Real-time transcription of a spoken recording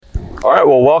All right,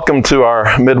 well, welcome to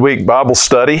our midweek Bible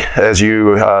study. As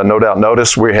you no doubt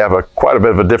noticed, we have quite a bit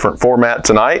of a different format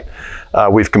tonight.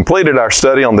 We've completed our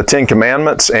study on the Ten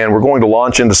Commandments, and we're going to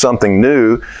launch into something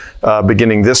new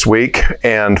beginning this week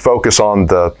and focus on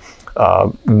the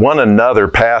one another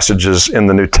passages in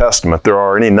the New Testament. There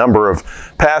are any number of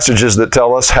passages that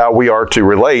tell us how we are to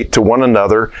relate to one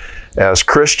another as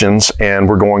Christians, and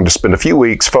we're going to spend a few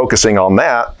weeks focusing on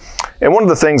that. And one of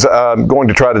the things I'm going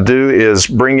to try to do is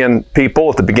bring in people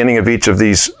at the beginning of each of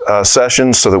these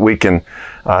sessions so that we can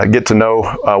get to know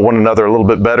one another a little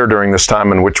bit better during this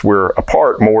time in which we're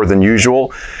apart more than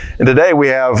usual. And today we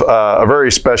have a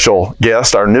very special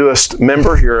guest. Our newest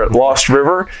member here at Lost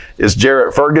River is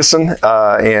Jarrett Ferguson,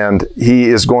 and he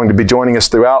is going to be joining us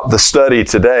throughout the study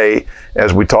today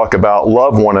as we talk about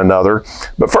love one another.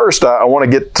 But first, I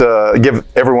want to give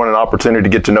everyone an opportunity to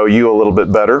get to know you a little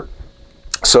bit better.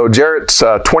 So Jarrett's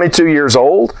 22 years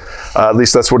old, at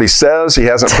least that's what he says. He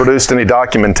hasn't produced any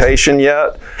documentation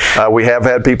yet. We have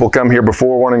had people come here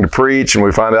before wanting to preach, and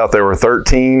we find out they were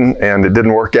 13 and it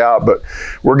didn't work out, but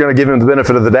we're going to give him the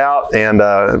benefit of the doubt, and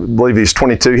I believe he's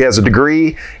 22. He has a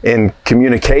degree in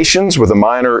communications with a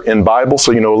minor in Bible,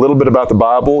 so you know a little bit about the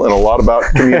Bible and a lot about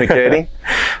communicating.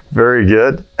 Very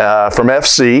good. From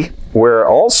FC, where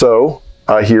also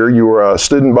I hear you were a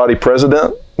student body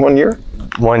president 1 year?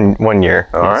 One year.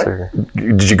 All right. Sir.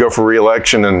 Did you go for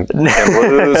re-election and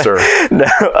lose? Or?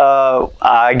 No,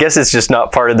 I guess it's just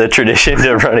not part of the tradition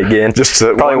to run again. Just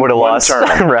probably would have lost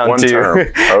round two.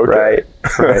 Okay. Right.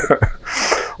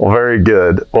 Well, very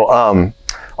good. Well,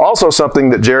 also something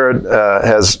that Jared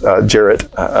has,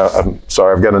 I'm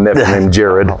sorry, I've got a nephew named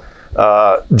Jared.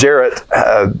 Jarrett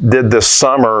did this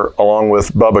summer along with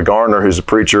Bubba Garner, who's a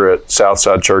preacher at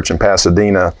Southside Church in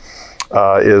Pasadena,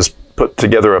 is put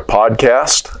together a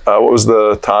podcast. What was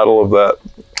the title of that?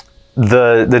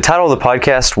 The title of the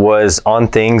podcast was On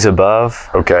Things Above.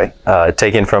 Okay.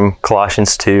 Taken from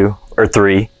Colossians 2 or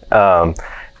 3. And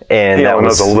he that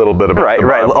knows a little bit about the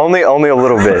Bible. Only a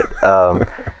little bit.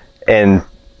 And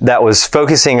that was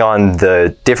focusing on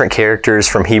the different characters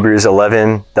from Hebrews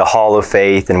 11, the Hall of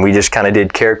Faith, and we just kind of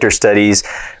did character studies,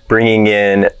 bringing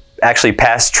in actually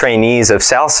past trainees of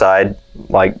Southside,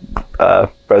 like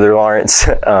Brother Lawrence,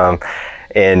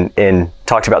 and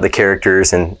talked about the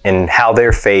characters and how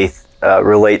their faith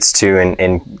relates to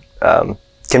and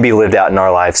can be lived out in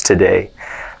our lives today.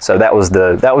 So that was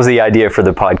the idea for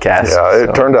the podcast. Yeah,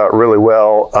 it turned out really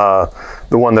well.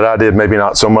 The one that I did, maybe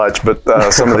not so much, but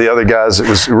some of the other guys, it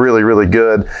was really, really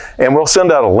good. And we'll send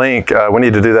out a link. We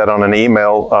need to do that on an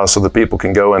email so that people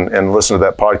can go and listen to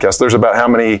that podcast. There's about how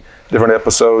many different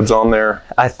episodes on there?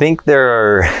 I think there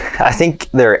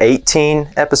are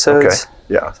 18 episodes. Okay.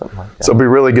 Yeah. Like so it'll be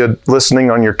really good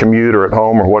listening on your commute or at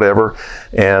home or whatever.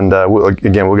 And we'll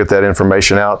get that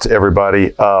information out to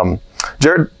everybody.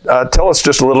 Jared, tell us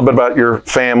just a little bit about your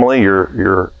family,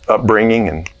 your upbringing,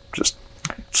 and just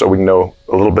so we can know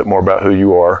a little bit more about who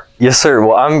you are. Yes, sir.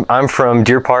 Well, I'm from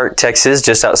Deer Park, Texas,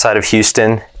 just outside of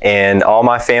Houston, and all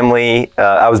my family,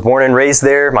 I was born and raised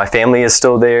there. My family is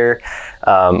still there.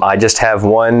 I just have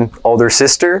one older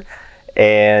sister,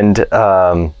 and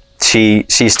she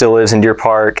still lives in Deer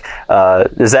Park.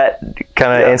 Does that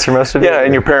kind of answer most of it? Yeah,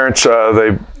 and your parents,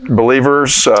 they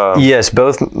believers? Yes,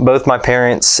 both my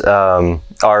parents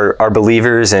are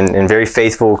believers and very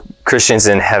faithful Christians,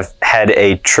 and have had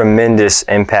a tremendous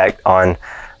impact on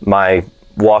my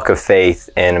walk of faith,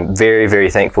 and I'm very, very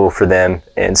thankful for them,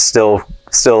 and still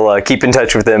keep in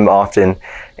touch with them often,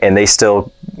 and they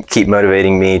still keep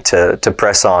motivating me to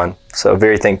press on. So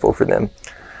very thankful for them.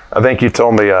 I think you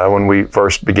told me when we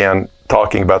first began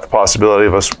talking about the possibility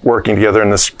of us working together in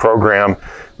this program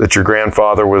that your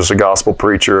grandfather was a gospel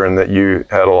preacher and that you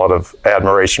had a lot of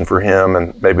admiration for him,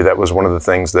 and maybe that was one of the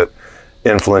things that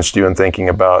influenced you in thinking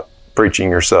about preaching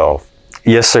yourself.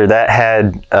 Yes, sir. That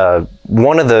had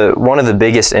one of the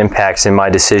biggest impacts in my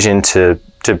decision to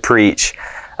preach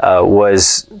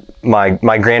was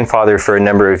my grandfather. For a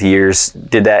number of years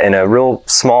did that in a real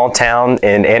small town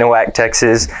in Anahuac,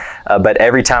 Texas. But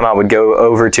every time I would go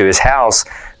over to his house,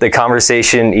 the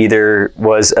conversation either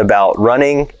was about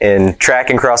running and track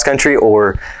and cross country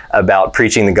or about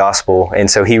preaching the gospel.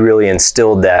 And so he really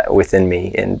instilled that within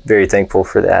me, and very thankful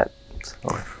for that.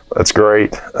 So. That's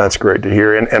great. That's great to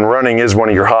hear. And running is one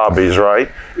of your hobbies,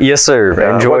 right? Yes, sir.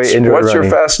 Yeah. Enjoy what's running. Your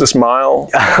fastest mile?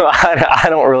 I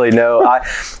don't really know.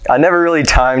 I never really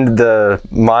timed the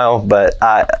mile, but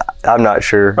I'm not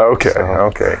sure. Okay.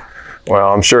 Okay.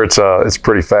 Well, I'm sure it's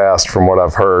pretty fast from what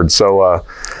I've heard. So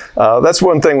That's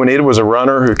one thing we needed was a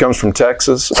runner who comes from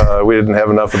Texas. We didn't have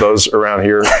enough of those around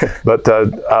here, but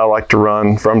I like to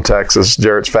run from Texas.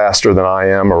 Jarrett's faster than I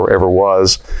am or ever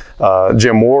was.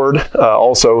 Jim Ward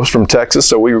also is from Texas,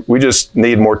 so we just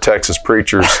need more Texas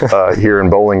preachers here in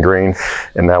Bowling Green,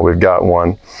 and now we've got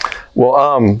one.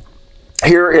 Well,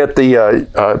 here at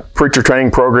the preacher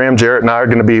training program, Jarrett and I are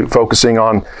going to be focusing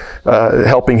on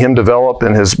helping him develop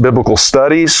in his biblical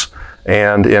studies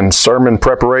and in sermon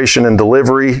preparation and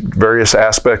delivery, various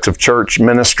aspects of church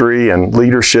ministry and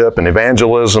leadership and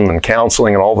evangelism and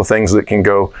counseling and all the things that can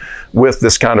go with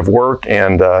this kind of work.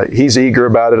 And he's eager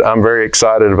about it. I'm very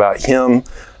excited about him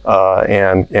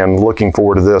and looking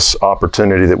forward to this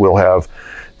opportunity that we'll have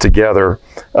together.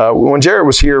 When Jarrett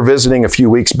was here visiting a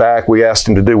few weeks back, we asked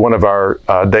him to do one of our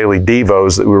daily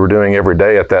devos that we were doing every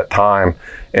day at that time.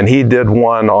 And he did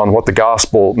one on what the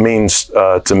gospel means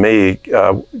to me.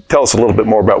 Tell us a little bit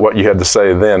more about what you had to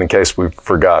say then, in case we've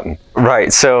forgotten.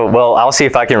 Right. So, well, I'll see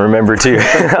if I can remember too.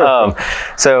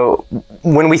 So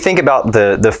when we think about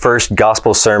the first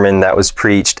gospel sermon that was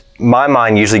preached, my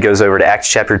mind usually goes over to Acts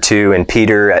chapter 2 and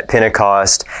Peter at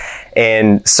Pentecost.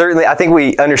 And certainly, I think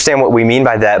we understand what we mean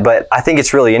by that, but I think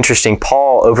it's really interesting.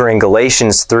 Paul, over in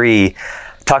Galatians 3,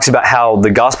 talks about how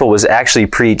the gospel was actually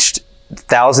preached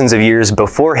thousands of years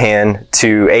beforehand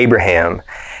to Abraham.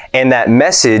 And that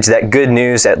message, that good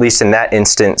news, at least in that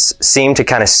instance, seemed to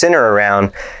kind of center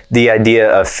around the idea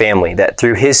of family, that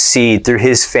through his seed, through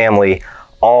his family,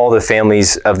 all the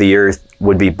families of the earth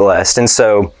would be blessed. And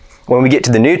so when we get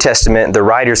to the New Testament, the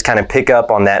writers kind of pick up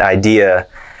on that idea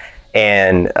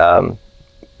and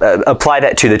apply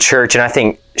that to the church, and I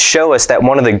think show us that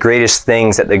one of the greatest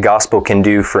things that the gospel can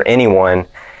do for anyone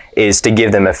is to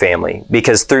give them a family,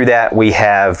 because through that we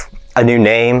have a new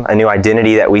name, a new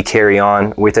identity that we carry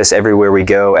on with us everywhere we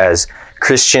go as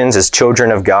Christians, as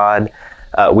children of God.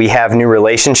 We have new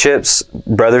relationships,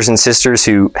 brothers and sisters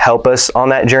who help us on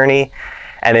that journey,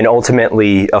 and then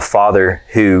ultimately a Father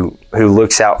who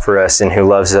looks out for us and who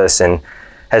loves us and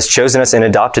has chosen us and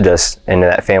adopted us into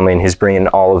that family, and who's bringing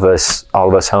all of us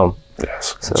home.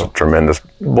 Yes, so it's a tremendous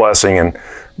blessing and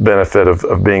benefit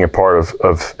of being a part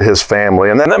of his family.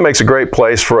 And then that makes a great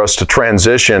place for us to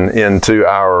transition into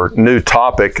our new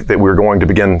topic that we're going to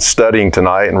begin studying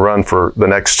tonight and run for the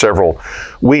next several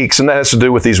weeks. And that has to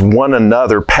do with these one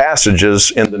another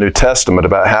passages in the New Testament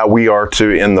about how we are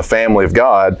to, in the family of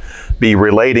God, be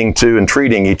relating to and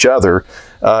treating each other.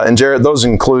 And Jarrett, those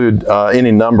include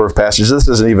any number of passages. This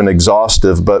isn't even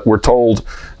exhaustive, but we're told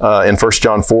in 1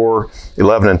 John 4,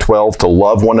 11 and 12 to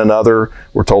love one another.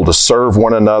 We're told to serve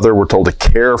one another. We're told to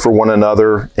care for one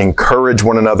another, encourage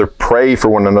one another, pray for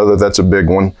one another. That's a big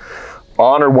one.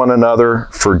 Honor one another,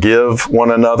 forgive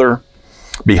one another,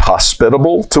 be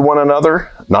hospitable to one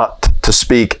another, not to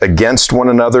speak against one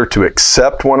another, to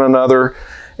accept one another,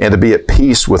 and to be at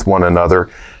peace with one another.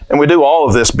 And we do all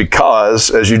of this because,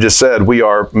 as you just said, we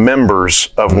are members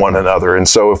of one another. And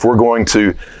so if we're going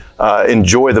to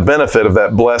enjoy the benefit of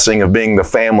that blessing of being the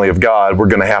family of God, we're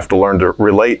going to have to learn to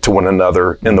relate to one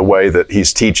another in the way that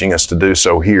he's teaching us to do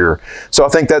so here. So I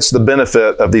think that's the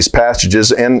benefit of these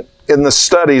passages. And in the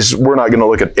studies, we're not going to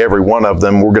look at every one of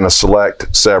them. We're going to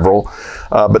select several.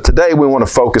 But today we want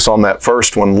to focus on that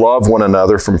first one, love one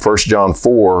another, from 1 John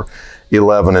 4,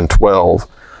 11 and 12.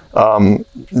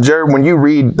 Jared, when you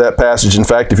read that passage, in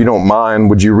fact, if you don't mind,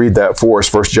 would you read that for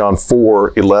us, 1 John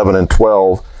 4, 11 and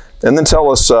 12, and then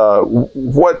tell us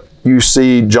what you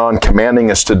see John commanding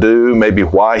us to do, maybe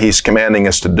why he's commanding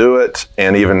us to do it,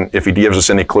 and even if he gives us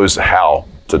any clues to how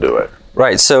to do it.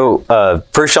 Right, so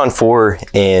 1 John 4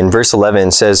 in verse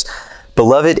 11 says,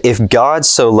 "Beloved, if God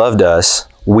so loved us,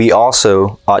 we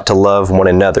also ought to love one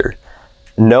another.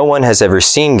 No one has ever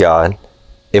seen God.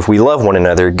 If we love one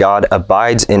another, God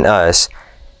abides in us,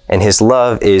 and his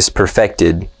love is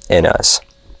perfected in us."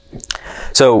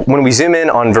 So when we zoom in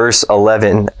on verse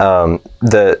 11,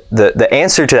 the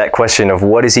answer to that question of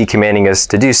what is he commanding us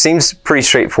to do seems pretty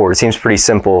straightforward, seems pretty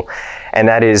simple, and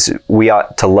that is we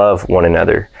ought to love one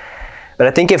another. But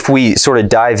I think if we sort of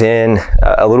dive in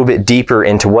a little bit deeper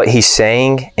into what he's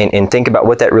saying and think about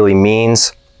what that really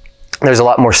means, there's a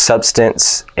lot more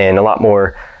substance and a lot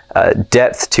more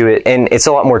depth to it, and it's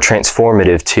a lot more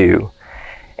transformative too.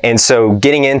 And so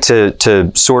getting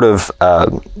into sort of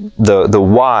the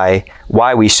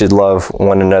why we should love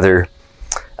one another,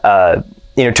 to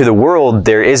the world,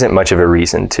 there isn't much of a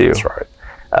reason to. That's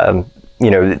right.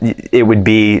 It would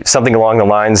be something along the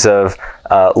lines of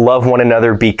love one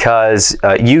another because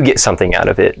you get something out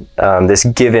of it, this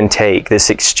give and take, this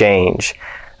exchange.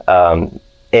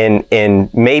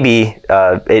 and maybe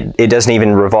it doesn't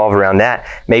even revolve around that.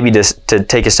 Maybe just to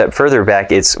take a step further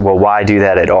back, it's, well, why do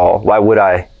that at all? Why would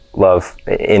I love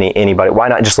anybody? Why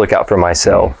not just look out for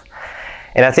myself?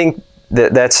 And I think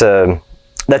that's an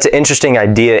interesting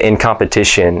idea in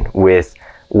competition with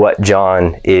what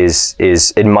John is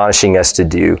admonishing us to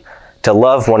do, to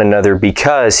love one another,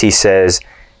 because he says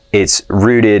it's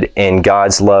rooted in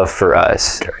God's love for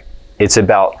us. Okay. It's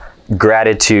about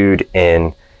gratitude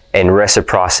and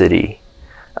reciprocity,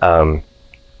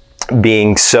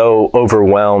 being so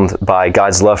overwhelmed by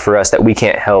God's love for us that we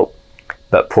can't help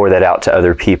but pour that out to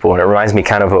other people. And it reminds me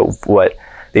kind of what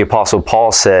the Apostle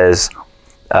Paul says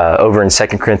over in 2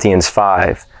 Corinthians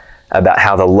 5 about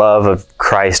how the love of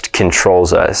Christ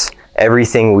controls us.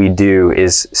 Everything we do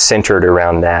is centered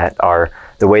around that,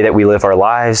 the way that we live our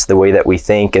lives, the way that we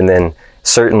think, and then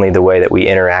certainly the way that we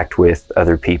interact with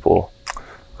other people.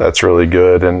 That's really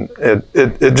good. And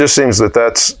it just seems that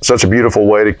that's such a beautiful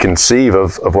way to conceive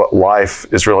of what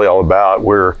life is really all about.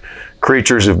 We're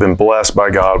creatures who've been blessed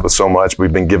by God with so much.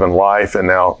 We've been given life, and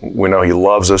now we know He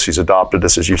loves us. He's adopted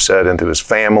us, as you said, into His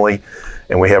family.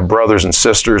 And we have brothers and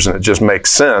sisters, and it just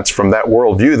makes sense from that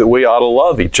worldview that we ought to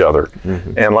love each other.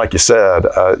 Mm-hmm. And like you said,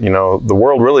 the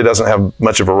world really doesn't have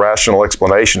much of a rational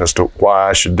explanation as to why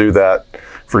I should do that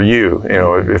for you.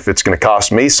 If it's going to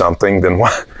cost me something, then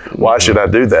why should I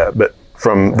do that? But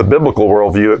from the biblical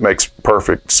worldview, it makes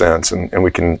perfect sense, and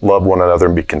we can love one another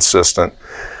and be consistent.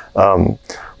 Well,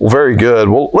 very good.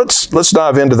 Well, let's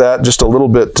dive into that just a little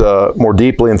bit more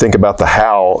deeply and think about the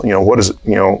how. What is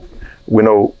it? We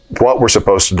know what we're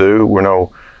supposed to do. We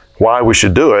know why we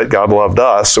should do it. God loved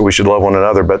us, so we should love one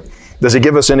another. But does He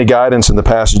give us any guidance in the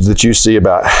passage that you see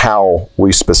about how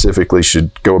we specifically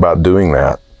should go about doing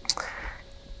that?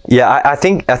 Yeah, I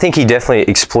think He definitely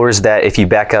explores that if you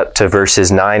back up to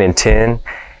verses 9 and 10.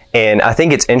 And I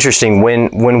think it's interesting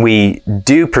when we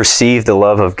do perceive the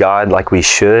love of God like we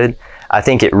should, I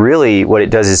think it really, what it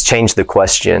does is change the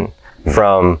question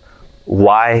from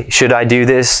why should I do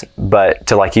this, but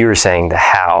to, like you were saying, the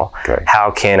how. Okay.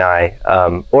 How can I,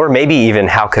 or maybe even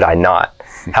how could I not?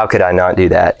 How could I not do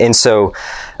that? And so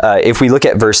if we look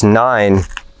at verse 9,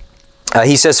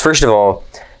 he says, first of all,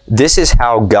 this is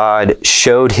how God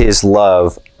showed His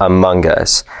love among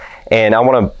us. And I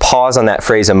want to pause on that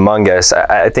phrase, among us.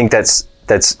 I think that's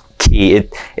key.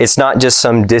 It's not just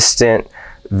some distant,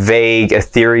 vague,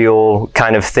 ethereal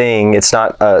kind of thing. It's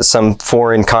not some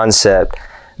foreign concept,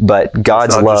 but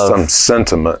God's love. Just some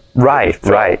sentiment. Right.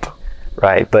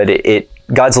 But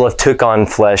God's love took on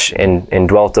flesh and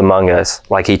dwelt among us,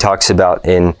 like He talks about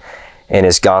in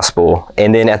His gospel.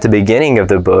 And then at the beginning of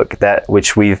the book, that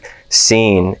which we've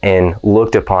seen and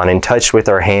looked upon and touched with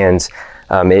our hands,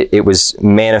 it was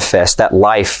manifest. That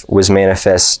life was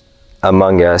manifest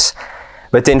among us.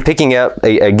 But then picking up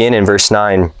again in verse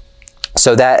 9,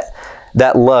 so that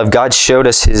love, God showed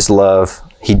us His love.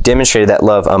 He demonstrated that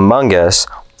love among us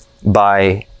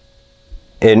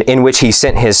in which He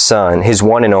sent His Son, His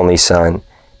one and only Son,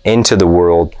 into the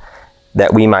world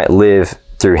that we might live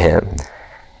through Him.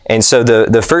 And so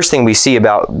the first thing we see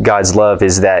about God's love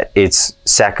is that it's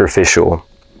sacrificial.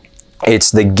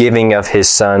 It's the giving of His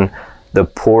Son, the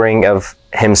pouring of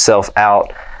Himself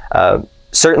out,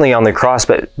 certainly on the cross,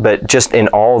 but just in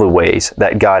all the ways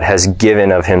that God has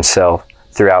given of Himself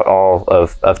throughout all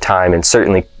of time, and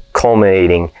certainly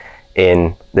culminating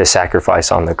in the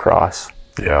sacrifice on the cross.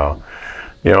 Yeah.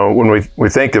 When we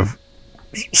think of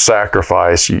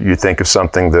sacrifice, you think of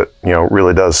something that,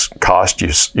 really does cost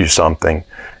you something.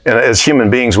 And as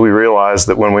human beings, we realize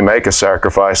that when we make a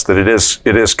sacrifice, that it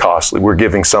is costly. We're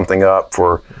giving something up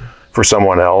for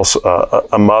someone else.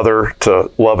 A mother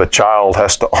to love a child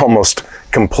has to almost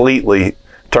completely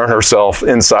turn herself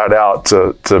inside out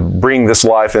to bring this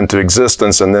life into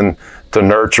existence and then to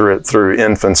nurture it through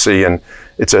infancy. And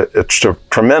it's a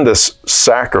tremendous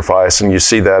sacrifice, and you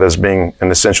see that as being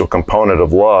an essential component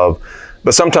of love.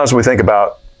 But sometimes we think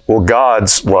about, well,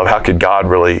 God's love, how could God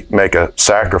really make a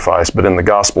sacrifice? But in the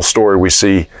gospel story, we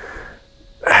see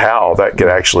how that could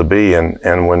actually be.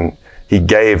 And when He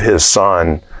gave His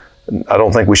Son, I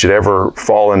don't think we should ever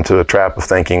fall into a trap of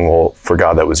thinking, well, for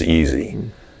God, that was easy.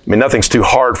 I mean, nothing's too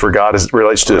hard for God as it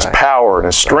relates to His power and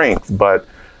His strength, but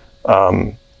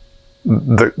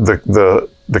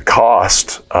the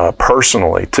cost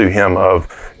personally to Him of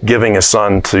giving His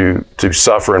Son to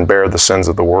suffer and bear the sins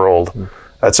of the world,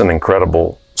 that's an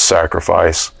incredible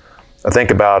sacrifice. I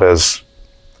think about as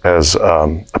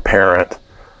a parent,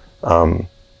 and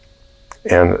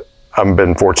I've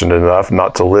been fortunate enough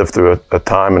not to live through a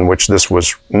time in which this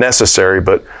was necessary,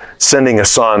 but sending a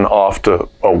son off to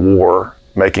a war,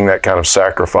 making that kind of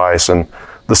sacrifice, and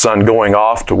the son going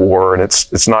off to war, and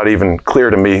it's not even clear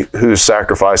to me whose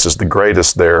sacrifice is the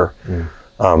greatest there.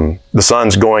 The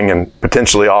son's going and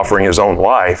potentially offering his own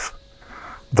life.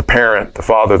 The parent, the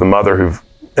father, the mother who've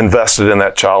invested in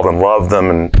that child and loved them,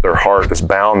 and their heart is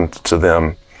bound to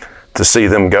them, to see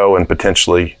them go and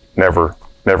potentially never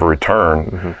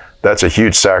return. That's a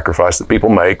huge sacrifice that people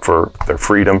make for their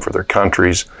freedom, for their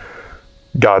countries.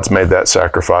 God's made that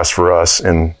sacrifice for us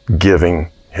in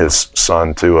giving his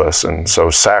son to us. And so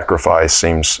sacrifice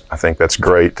seems, I think that's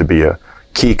great to be a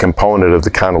key component of the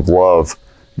kind of love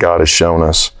God has shown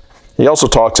us. He also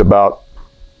talks about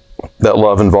that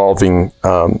love involving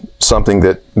something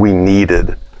that we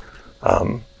needed.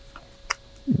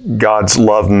 God's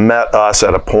love met us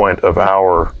at a point of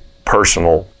our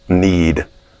personal need.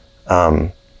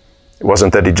 It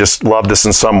wasn't that he just loved us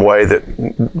in some way that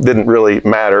didn't really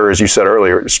matter. As you said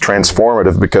earlier, it's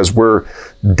transformative because we're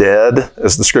dead,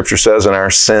 as the scripture says, in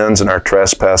our sins and our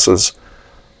trespasses.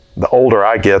 The older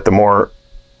I get, the more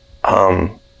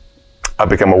I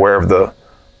become aware of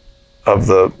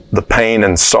the pain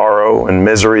and sorrow and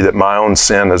misery that my own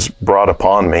sin has brought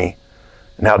upon me,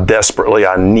 and how desperately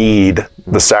I need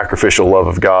the sacrificial love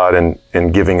of God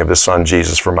in giving of his son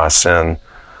Jesus for my sin,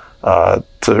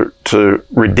 to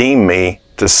redeem me,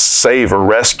 to save or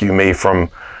rescue me from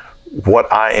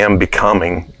what I am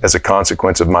becoming as a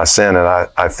consequence of my sin. And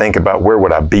I think about, where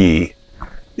would I be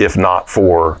if not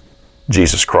for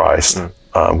Jesus Christ?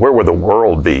 Where would the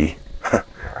world be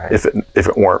if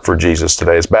it weren't for Jesus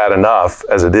today? It's bad enough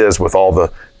as it is with all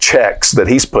the checks that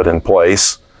he's put in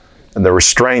place and the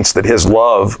restraints that his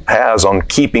love has on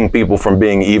keeping people from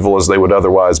being evil as they would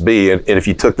otherwise be. And if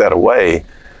you took that away,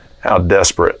 how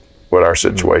desperate would our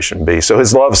situation be? So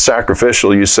his love is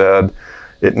sacrificial, you said.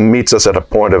 It meets us at a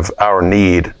point of our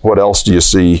need. What else do you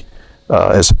see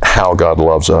as how God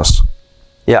loves us?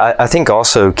 Yeah, I think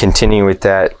also continuing with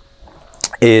that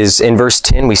is in verse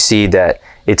 10, we see that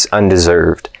it's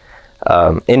undeserved.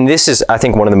 And this is, I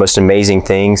think, one of the most amazing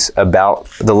things about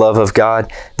the love of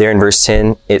God. There in verse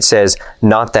 10, it says,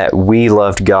 not that we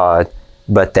loved God,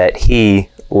 but that he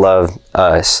loved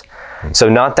us. So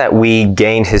not that we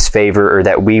gained his favor or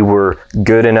that we were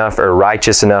good enough or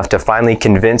righteous enough to finally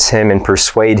convince him and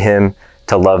persuade him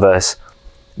to love us,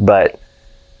 but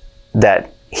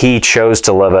that he chose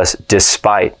to love us in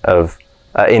spite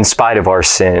of our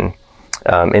sin,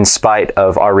 in spite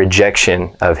of our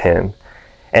rejection of him.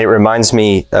 And it reminds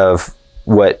me of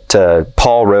what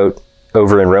Paul wrote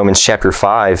over in Romans chapter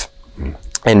 5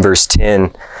 and verse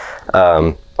 10.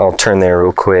 I'll turn there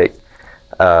real quick.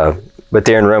 But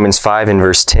there in Romans 5 and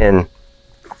verse 10,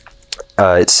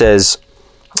 it says,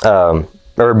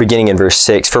 or beginning in verse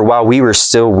 6, for while we were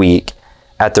still weak,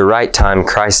 at the right time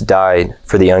Christ died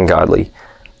for the ungodly.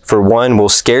 For one will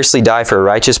scarcely die for a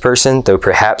righteous person, though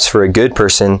perhaps for a good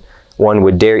person one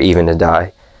would dare even to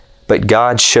die. But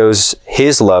God shows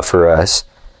his love for us,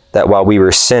 that while we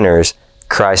were sinners,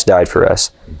 Christ died for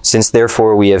us. Since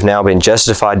therefore we have now been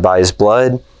justified by his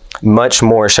blood, much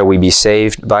more shall we be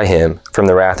saved by him from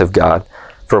the wrath of God.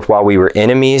 For while we were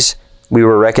enemies, we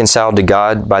were reconciled to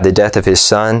God by the death of his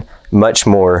Son. Much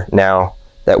more, now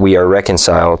that we are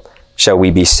reconciled, shall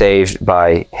we be saved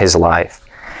by his life.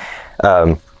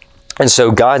 And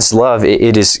so God's love,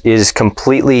 it is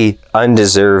completely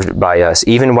undeserved by us.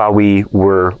 Even while we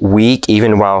were weak,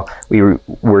 even while we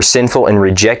were sinful and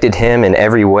rejected him in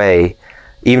every way,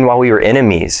 even while we were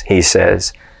enemies, he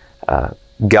says,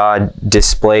 God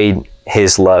displayed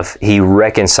his love. He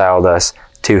reconciled us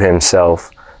to himself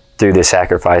through the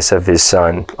sacrifice of his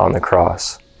son on the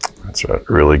cross. That's a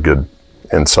really good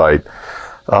insight.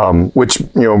 Which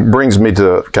brings me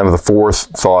to kind of the fourth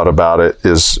thought about it,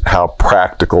 is how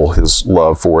practical his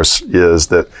love for us is.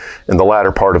 That in the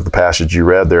latter part of the passage you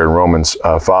read there in Romans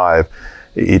 5,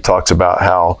 he talks about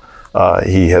how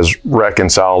he has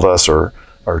reconciled us or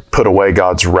put away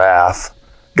God's wrath.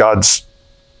 God's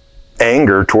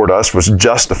anger toward us was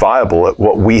justifiable at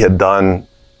what we had done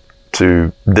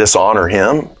to dishonor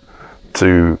him,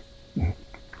 to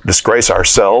disgrace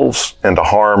ourselves, and to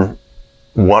harm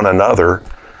one another.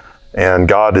 And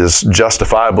God is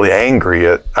justifiably angry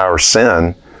at our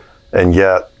sin, and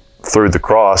yet through the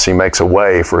cross he makes a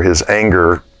way for his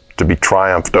anger to be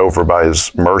triumphed over by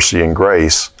his mercy and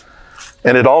grace.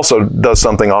 And it also does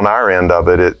something on our end of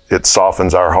it. It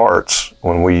softens our hearts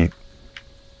when we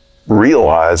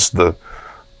realize the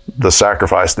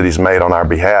sacrifice that he's made on our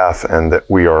behalf and that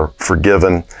we are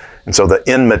forgiven. And so the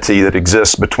enmity that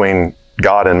exists between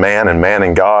God and man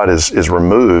and God is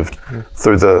removed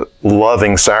through the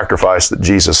loving sacrifice that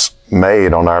Jesus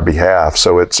made on our behalf.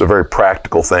 So it's a very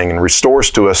practical thing and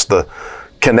restores to us the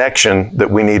connection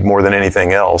that we need more than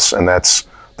anything else, and that's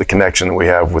the connection that we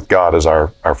have with God as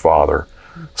our Father.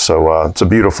 So it's a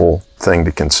beautiful thing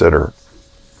to consider.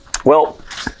 Well,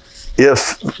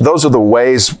 if those are the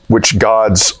ways which God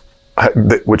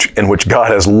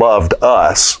has loved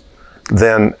us,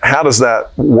 then how does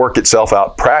that work itself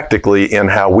out practically in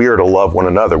how we are to love one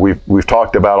another? We've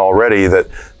talked about already that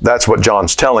that's what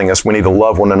John's telling us. We need to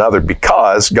love one another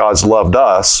because God's loved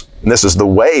us, and this is the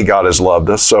way God has loved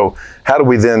us. So how do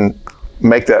we then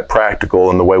make that practical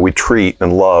in the way we treat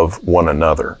and love one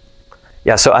another?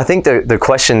 Yeah, so I think the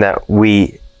question that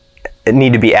we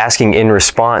need to be asking in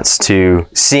response to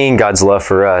seeing God's love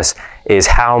for us is,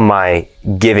 how am I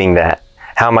giving that?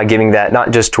 How am I giving that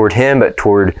not just toward Him, but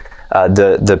toward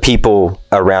the people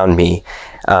around me?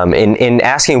 In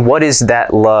asking, what is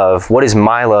that love? What is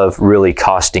my love really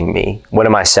costing me? What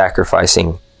am I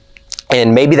sacrificing?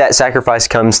 And maybe that sacrifice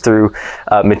comes through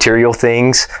material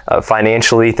things,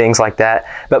 financially, things like that.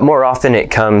 But more often it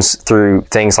comes through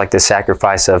things like the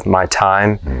sacrifice of my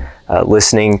time,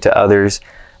 listening to others.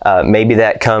 Maybe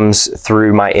that comes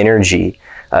through my energy,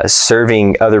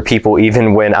 serving other people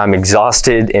even when I'm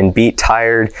exhausted and beat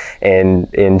tired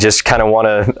and just kind of want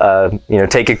to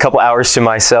take a couple hours to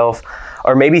myself.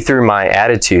 Or maybe through my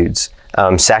attitudes,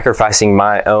 sacrificing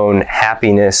my own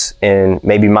happiness and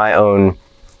maybe my own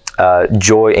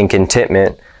joy and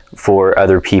contentment for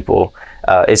other people.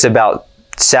 It's about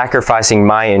sacrificing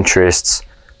my interests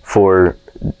for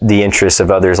the interests of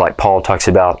others, like Paul talks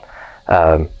about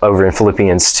over in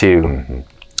Philippians 2. Mm-hmm.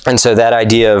 And so that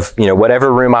idea of,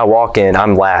 whatever room I walk in,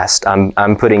 I'm last.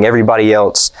 I'm putting everybody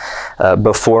else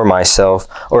before myself.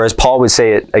 Or as Paul would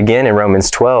say it again in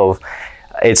Romans 12,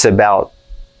 it's about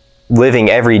living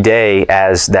every day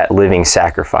as that living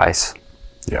sacrifice.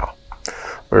 Yeah.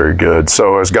 Very good.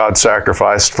 So as God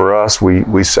sacrificed for us,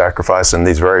 we sacrifice in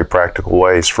these very practical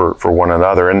ways for one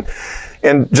another.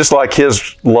 And just like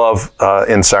His love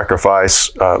in sacrifice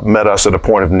met us at a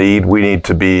point of need, we need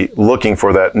to be looking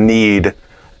for that need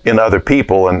in other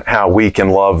people and how we can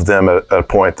love them at a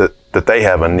point that they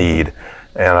have a need.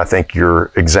 And I think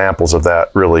your examples of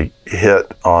that really hit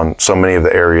on so many of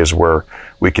the areas where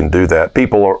we can do that.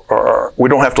 People we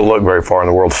don't have to look very far in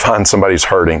the world to find somebody who's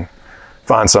hurting.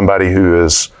 Find somebody who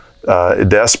is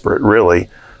desperate, really,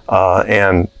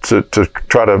 and to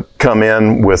try to come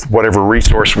in with whatever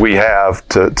resource we have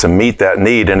to meet that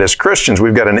need. And as Christians,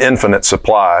 we've got an infinite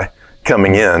supply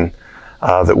coming in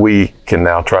that we can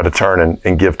now try to turn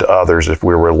and give to others if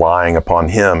we're relying upon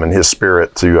Him and His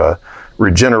Spirit to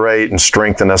regenerate and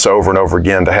strengthen us over and over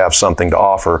again to have something to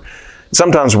offer.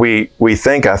 Sometimes we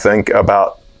think, I think,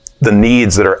 about the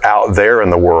needs that are out there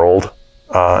in the world,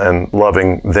 and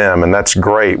loving them, and that's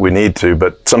great. We need to,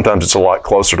 but sometimes it's a lot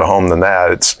closer to home than that.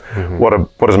 It's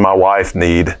what does my wife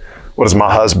need? What does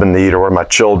my husband need, or my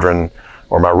children,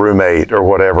 or my roommate, or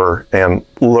whatever? And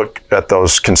look at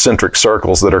those concentric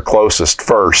circles that are closest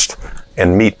first,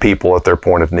 and meet people at their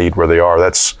point of need where they are.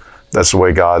 That's the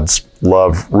way God's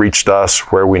love reached us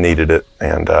where we needed it,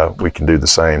 and we can do the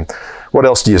same. What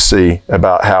else do you see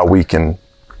about how we can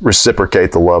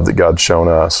reciprocate the love that God's shown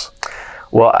us?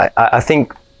 Well, I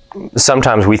think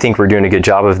sometimes we think we're doing a good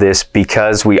job of this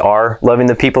because we are loving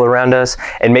the people around us,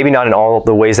 and maybe not in all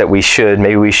the ways that we should.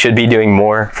 Maybe we should be doing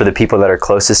more for the people that are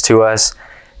closest to us,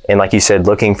 and like you said,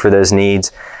 looking for those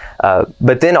needs.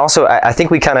 But then also, I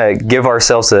think we kind of give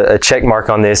ourselves a check mark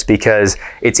on this because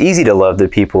it's easy to love the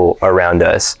people around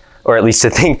us, or at least to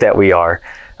think that we are.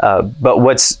 But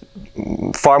what's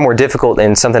far more difficult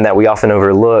and something that we often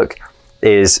overlook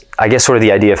is, I guess, sort of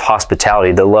the idea of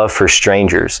hospitality, the love for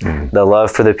strangers, the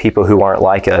love for the people who aren't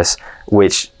like us,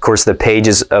 which, of course, the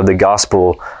pages of the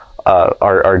gospel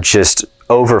are just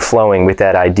overflowing with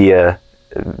that idea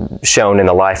shown in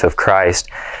the life of Christ.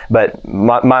 But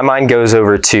my mind goes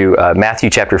over to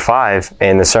Matthew chapter 5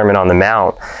 and the Sermon on the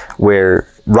Mount, where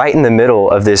right in the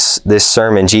middle of this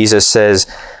sermon, Jesus says,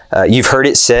 you've heard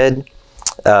it said,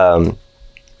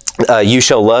 you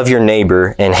shall love your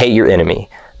neighbor and hate your enemy.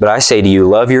 But I say to you,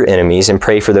 love your enemies and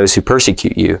pray for those who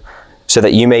persecute you, so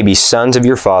that you may be sons of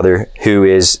your Father who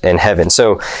is in heaven.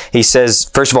 So he says,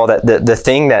 first of all, that the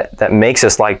thing that makes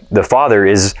us like the Father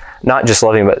is not just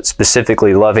loving, but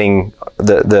specifically loving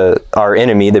our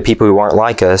enemy, the people who aren't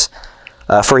like us.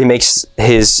 For He makes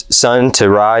His sun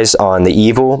to rise on the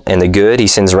evil and the good. He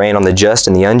sends rain on the just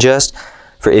and the unjust.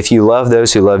 For if you love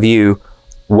those who love you,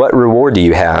 what reward do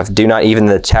you have? Do not even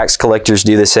the tax collectors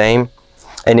do the same?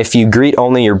 And if you greet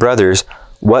only your brothers,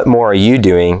 what more are you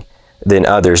doing than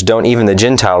others? Don't even the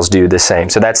Gentiles do the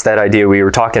same? So that's that idea we were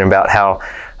talking about, how,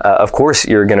 of course,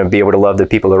 you're going to be able to love the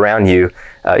people around you.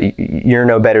 You're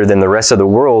no better than the rest of the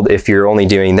world if you're only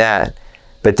doing that.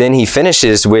 But then he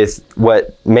finishes with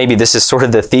what maybe this is sort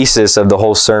of the thesis of the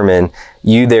whole sermon.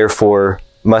 You therefore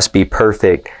must be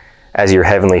perfect as your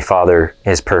heavenly Father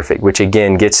is perfect, which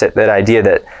again gets at that idea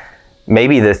that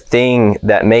maybe the thing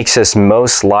that makes us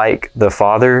most like the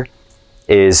Father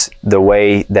is the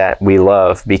way that we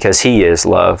love, because he is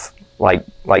love, like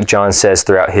John says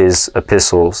throughout his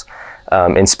epistles,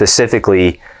 and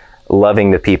specifically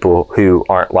loving the people who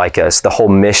aren't like us. The whole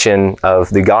mission of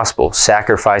the gospel,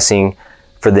 sacrificing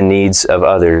for the needs of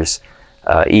others,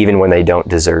 even when they don't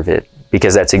deserve it,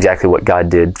 because that's exactly what God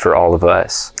did for all of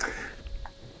us.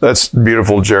 That's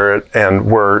beautiful, Jarrett. And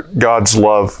where God's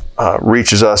love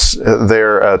reaches us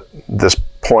there at this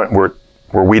point where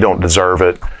we don't deserve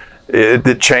it,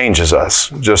 it changes us.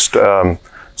 Just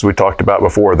as we talked about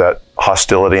before, that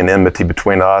hostility and enmity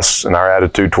between us and our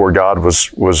attitude toward God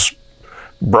was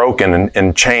broken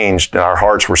and changed, and our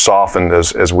hearts were softened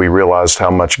as we realized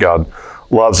how much God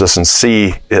loves us and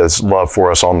see his love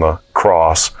for us on the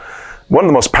cross. One of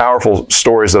the most powerful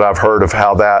stories that I've heard of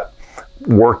how that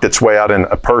worked its way out in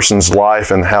a person's life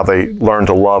and how they learned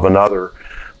to love another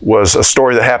was a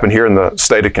story that happened here in the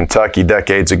state of Kentucky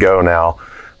decades ago now.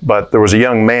 But there was a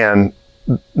young man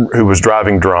who was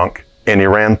driving drunk, and he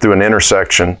ran through an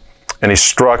intersection, and he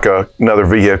struck another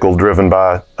vehicle driven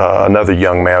by another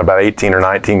young man, about 18 or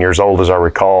 19 years old, as I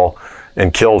recall,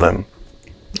 and killed him.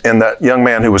 And that young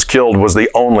man who was killed was the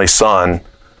only son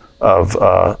of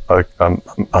a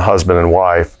husband and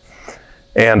wife.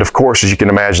 And of course, as you can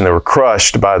imagine, they were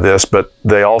crushed by this, but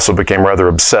they also became rather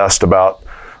obsessed about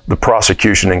the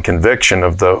prosecution and conviction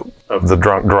of the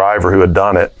drunk driver who had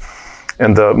done it.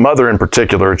 And the mother in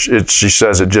particular, she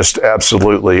says it just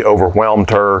absolutely overwhelmed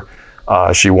her.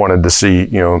 She wanted to see,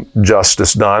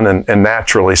 justice done, and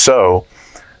naturally so.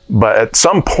 But at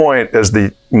some point, as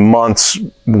the months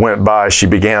went by, she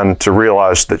began to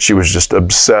realize that she was just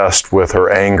obsessed with her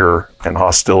anger and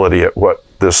hostility at what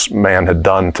this man had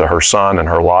done to her son and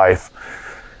her life.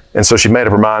 And so she made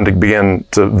up her mind to begin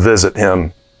to visit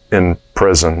him in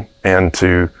prison and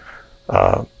to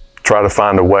try to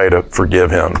find a way to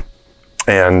forgive him,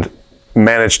 and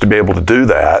managed to be able to do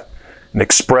that and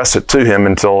express it to him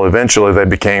until eventually they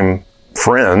became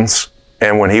friends.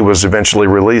 And when he was eventually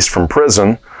released from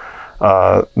prison,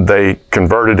 they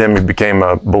converted him. He became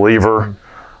a believer.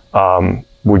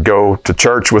 Would go to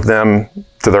church with them,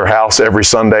 to their house every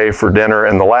Sunday for dinner.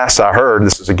 And the last I heard,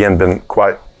 this has again been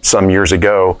quite some years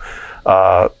ago,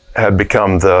 had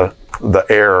become the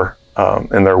heir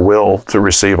in their will to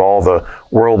receive all the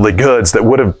worldly goods that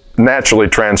would have naturally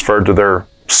transferred to their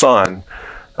son,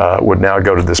 would now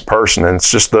go to this person. And it's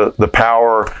just the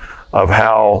power of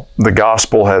how the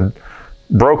gospel had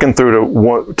broken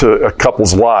through to a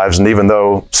couple's lives. And even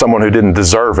though someone who didn't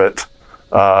deserve it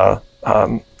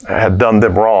had done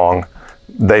them wrong,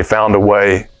 they found a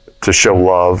way to show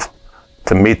love,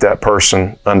 to meet that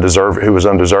person who was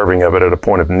undeserving of it at a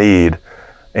point of need,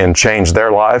 and change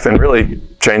their life, and really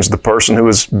change the person who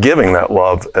was giving that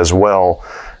love as well.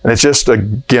 And it's just,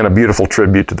 again, a beautiful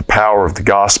tribute to the power of the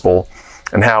gospel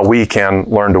and how we can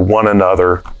learn to one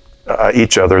another,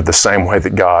 each other, the same way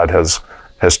that God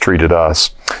has treated us.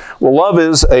 Well, love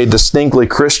is a distinctly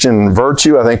Christian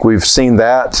virtue. I think we've seen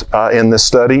that in this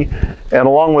study. And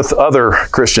along with other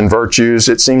Christian virtues,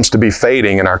 it seems to be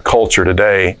fading in our culture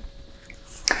today.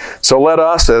 So let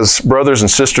us, as brothers and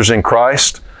sisters in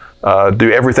Christ,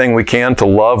 do everything we can to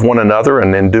love one another,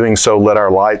 and in doing so, let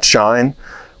our light shine.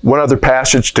 One other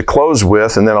passage to close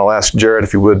with, and then I'll ask Jarrett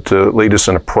if you would to lead us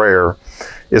in a prayer,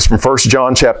 is from 1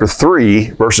 John chapter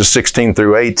 3, verses 16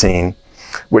 through 18,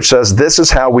 which says, "This is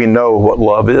how we know what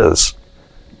love is.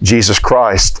 Jesus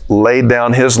Christ laid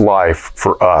down his life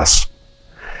for us,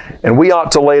 and we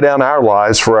ought to lay down our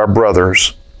lives for our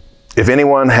brothers. If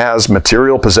anyone has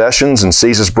material possessions and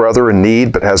sees his brother in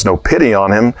need but has no pity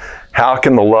on him, how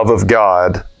can the love of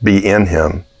God be in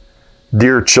him?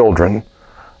 Dear children,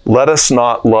 let us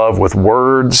not love with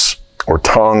words or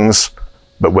tongues,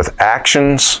 but with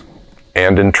actions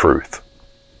and in truth."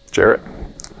 Jarrett?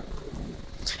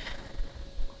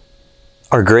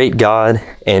 Our great God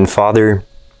and Father,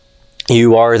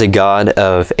 you are the God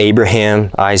of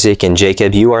Abraham, Isaac, and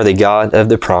Jacob. You are the God of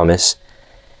the promise.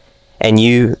 And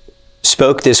you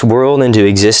spoke this world into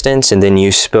existence, and then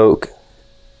you spoke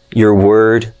your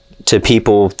word to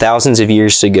people thousands of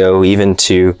years ago, even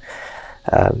to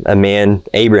a man,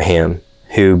 Abraham,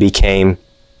 who became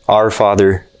our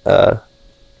father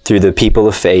through the people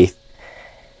of faith.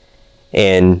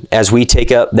 And as we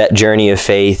take up that journey of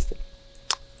faith,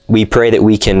 we pray that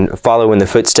we can follow in the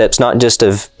footsteps, not just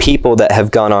of people that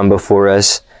have gone on before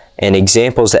us and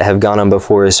examples that have gone on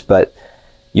before us, but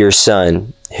your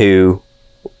Son, who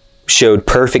showed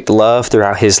perfect love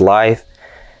throughout his life,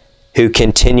 who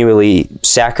continually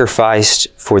sacrificed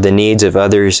for the needs of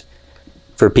others,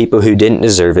 for people who didn't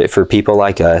deserve it, for people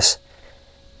like us,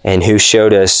 and who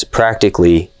showed us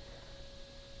practically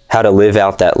how to live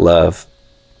out that love,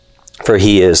 for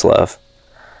he is love.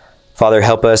 Father,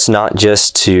 help us not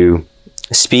just to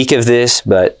speak of this,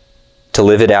 but to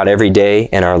live it out every day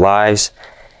in our lives,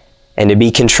 and to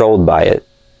be controlled by it,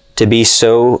 to be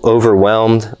so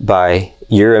overwhelmed by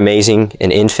your amazing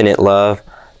and infinite love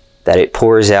that it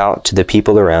pours out to the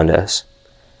people around us.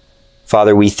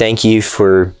 Father, we thank you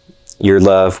for your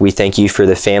love. We thank you for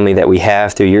the family that we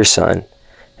have through your Son,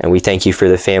 and we thank you for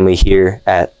the family here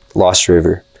at Lost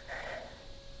River.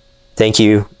 Thank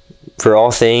you for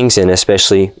all things, and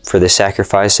especially for the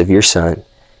sacrifice of your Son.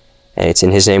 And it's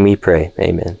in his name we pray.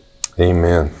 Amen.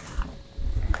 Amen.